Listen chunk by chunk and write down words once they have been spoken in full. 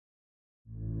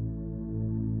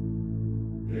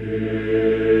I'm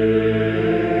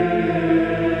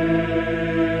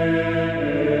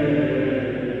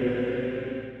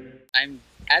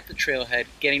at the trailhead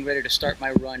getting ready to start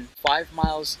my run 5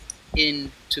 miles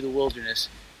into the wilderness,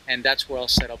 and that's where I'll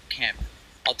set up camp.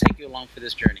 I'll take you along for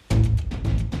this journey.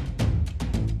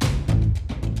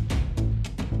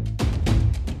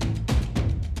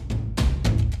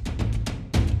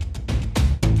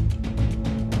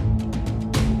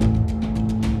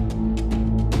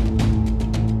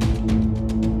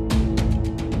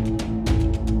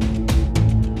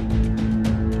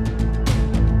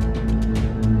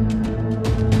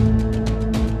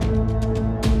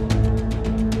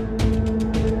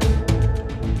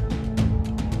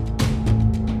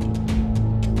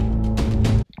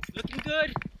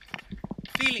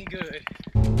 Feeling good.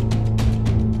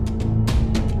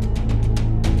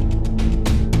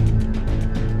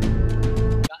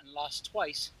 Gotten lost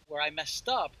twice. Where I messed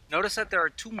up, notice that there are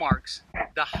 2 marks.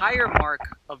 The higher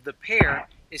mark of the pair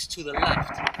is to the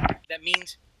left. That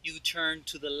means you turn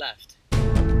to the left.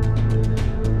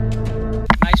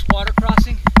 Nice water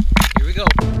crossing. Here we go.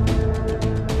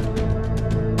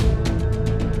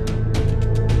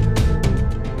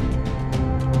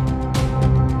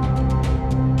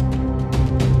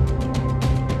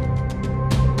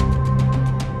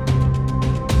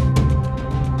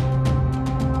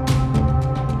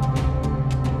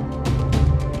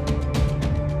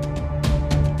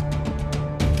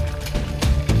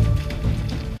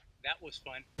 Was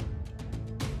fun.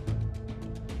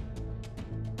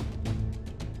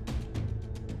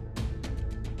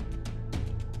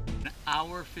 An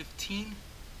hour 15,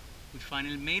 we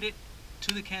finally made it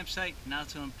to the campsite. Now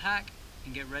to unpack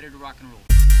and get ready to rock and roll.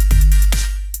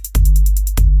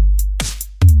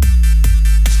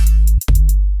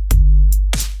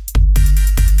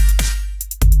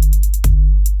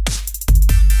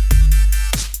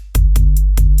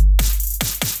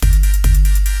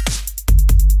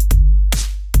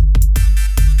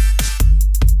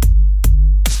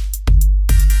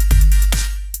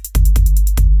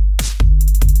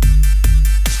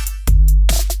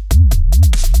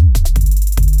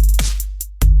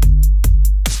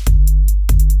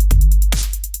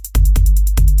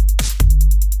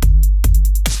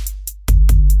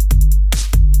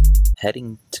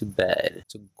 Heading to bed.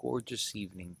 It's a gorgeous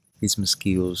evening. These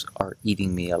mosquitoes are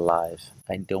eating me alive.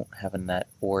 I don't have a net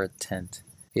or a tent.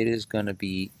 It is going to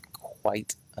be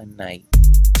quite a night.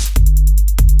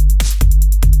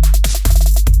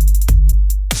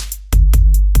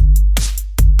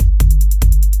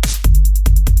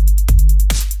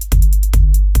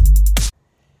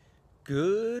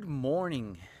 Good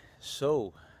morning.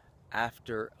 So,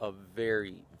 after a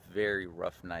very, very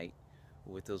rough night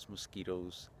with those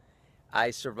mosquitoes,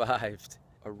 I survived.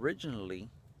 Originally,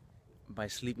 my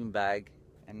sleeping bag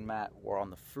and mat were on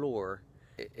the floor.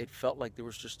 It felt like there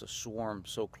was just a swarm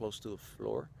so close to the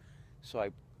floor. So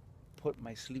I put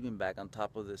my sleeping bag on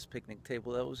top of this picnic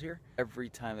table that was here. Every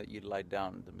time that you'd lie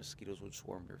down, the mosquitoes would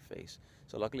swarm your face.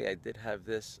 So luckily I did have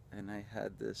this, and I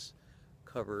had this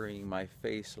covering my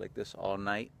face like this all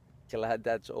night. Glad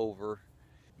that's over.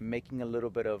 Making a little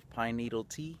bit of pine needle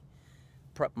tea.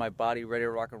 Prep my body ready to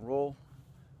rock and roll.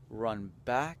 Run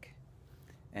back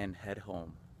and head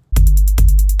home.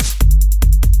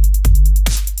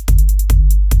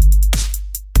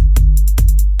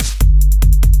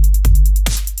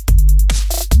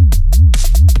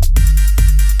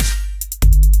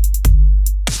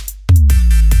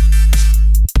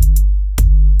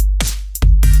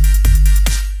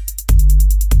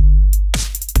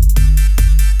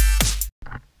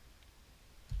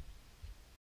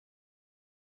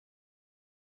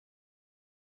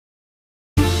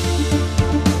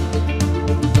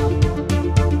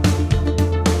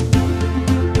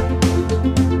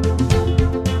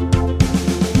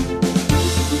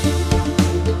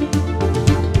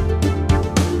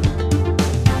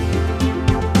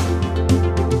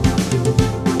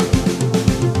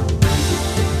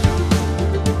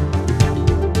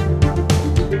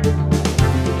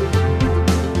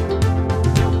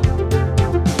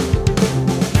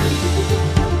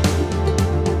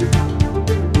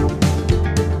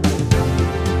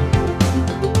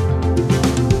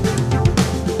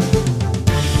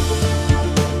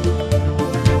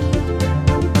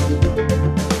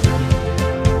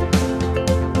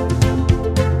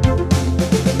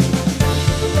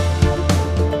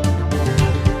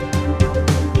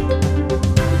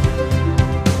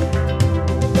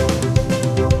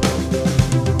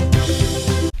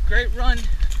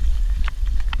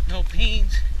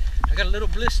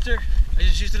 blister. I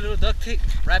just used a little duct tape,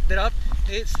 wrapped it up.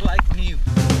 It's like new.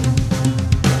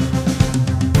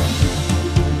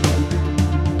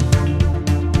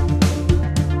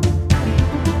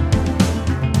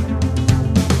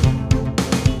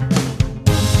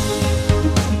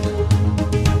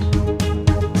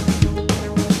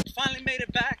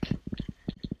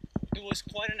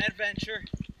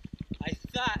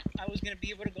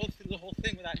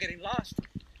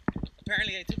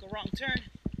 apparently I took a wrong turn,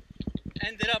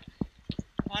 ended up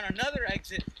on another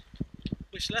exit,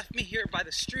 which left me here by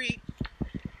the street,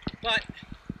 but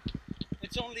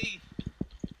it's only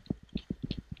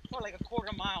like a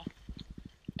quarter mile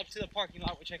up to the parking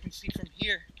lot, which I can see from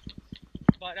here.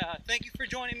 But thank you for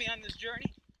joining me on this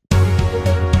journey.